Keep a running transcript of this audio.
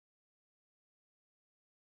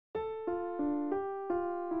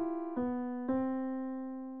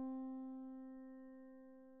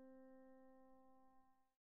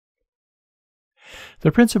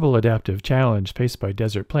The principal adaptive challenge faced by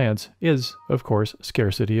desert plants is, of course,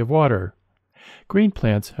 scarcity of water. Green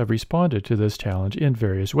plants have responded to this challenge in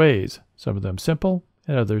various ways, some of them simple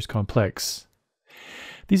and others complex.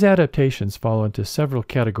 These adaptations fall into several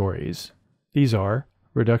categories. These are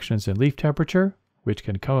reductions in leaf temperature, which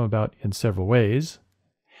can come about in several ways,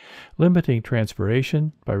 limiting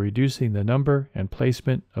transpiration by reducing the number and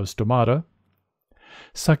placement of stomata,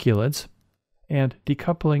 succulents, and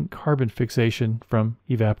decoupling carbon fixation from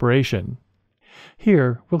evaporation.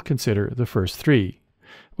 Here we'll consider the first three.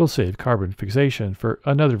 We'll save carbon fixation for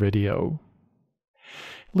another video.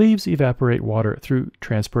 Leaves evaporate water through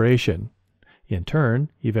transpiration. In turn,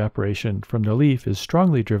 evaporation from the leaf is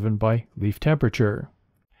strongly driven by leaf temperature.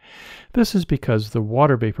 This is because the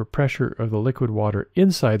water vapor pressure of the liquid water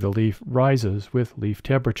inside the leaf rises with leaf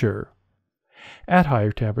temperature. At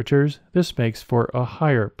higher temperatures, this makes for a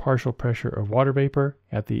higher partial pressure of water vapor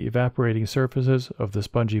at the evaporating surfaces of the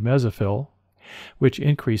spongy mesophyll, which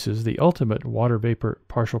increases the ultimate water vapor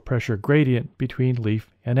partial pressure gradient between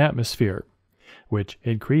leaf and atmosphere, which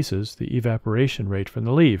increases the evaporation rate from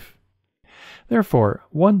the leaf. Therefore,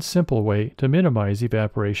 one simple way to minimize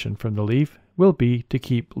evaporation from the leaf will be to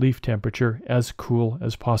keep leaf temperature as cool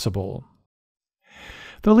as possible.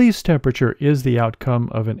 The leaf's temperature is the outcome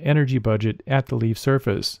of an energy budget at the leaf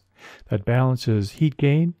surface that balances heat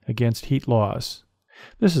gain against heat loss.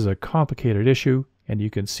 This is a complicated issue, and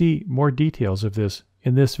you can see more details of this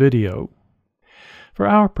in this video. For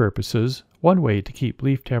our purposes, one way to keep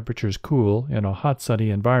leaf temperatures cool in a hot,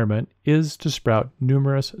 sunny environment is to sprout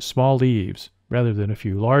numerous small leaves rather than a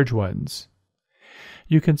few large ones.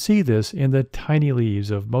 You can see this in the tiny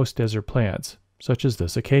leaves of most desert plants, such as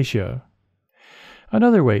this acacia.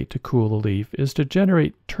 Another way to cool the leaf is to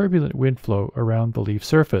generate turbulent wind flow around the leaf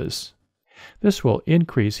surface. This will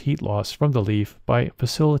increase heat loss from the leaf by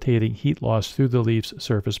facilitating heat loss through the leaf's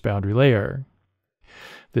surface boundary layer.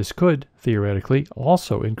 This could, theoretically,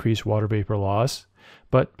 also increase water vapor loss,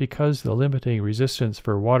 but because the limiting resistance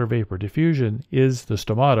for water vapor diffusion is the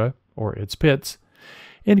stomata, or its pits,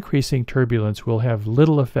 increasing turbulence will have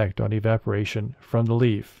little effect on evaporation from the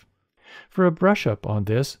leaf. For a brush-up on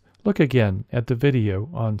this, look again at the video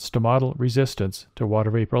on stomatal resistance to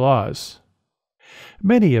water vapor loss.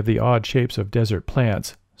 Many of the odd shapes of desert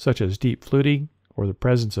plants, such as deep fluting or the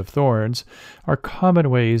presence of thorns, are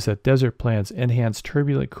common ways that desert plants enhance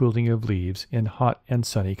turbulent cooling of leaves in hot and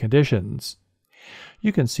sunny conditions.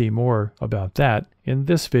 You can see more about that in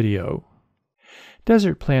this video.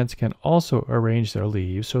 Desert plants can also arrange their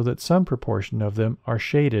leaves so that some proportion of them are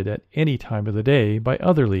shaded at any time of the day by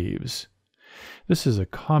other leaves. This is a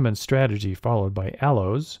common strategy followed by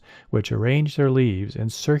aloes, which arrange their leaves in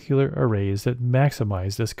circular arrays that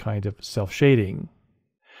maximize this kind of self-shading.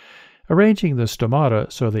 Arranging the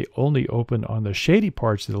stomata so they only open on the shady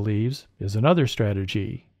parts of the leaves is another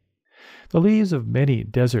strategy. The leaves of many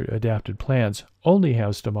desert-adapted plants only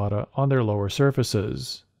have stomata on their lower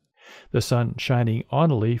surfaces. The sun shining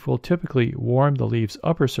on a leaf will typically warm the leaf's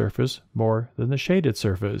upper surface more than the shaded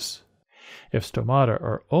surface. If stomata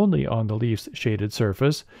are only on the leaf's shaded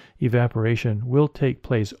surface, evaporation will take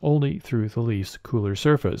place only through the leaf's cooler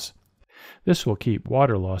surface. This will keep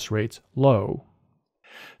water loss rates low.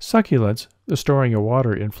 Succulents, the storing of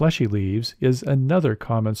water in fleshy leaves, is another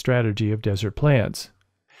common strategy of desert plants.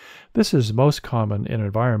 This is most common in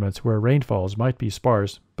environments where rainfalls might be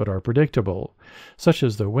sparse but are predictable, such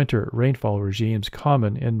as the winter rainfall regimes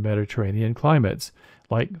common in Mediterranean climates,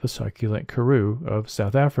 like the succulent karoo of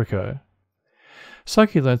South Africa.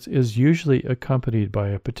 Succulents is usually accompanied by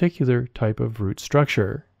a particular type of root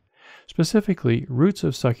structure. Specifically, roots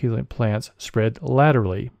of succulent plants spread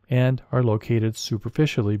laterally and are located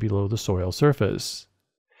superficially below the soil surface.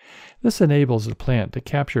 This enables the plant to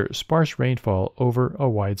capture sparse rainfall over a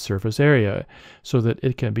wide surface area so that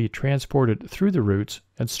it can be transported through the roots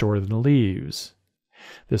and stored in the leaves.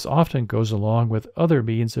 This often goes along with other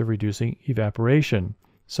means of reducing evaporation,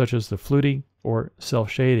 such as the fluting or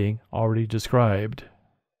self-shading already described.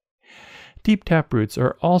 Deep taproots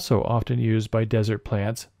are also often used by desert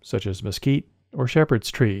plants, such as mesquite or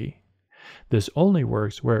shepherd's tree. This only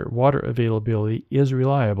works where water availability is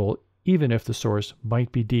reliable, even if the source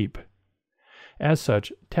might be deep. As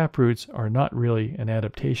such, taproots are not really an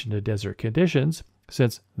adaptation to desert conditions,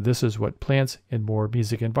 since this is what plants in more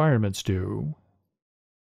mesic environments do.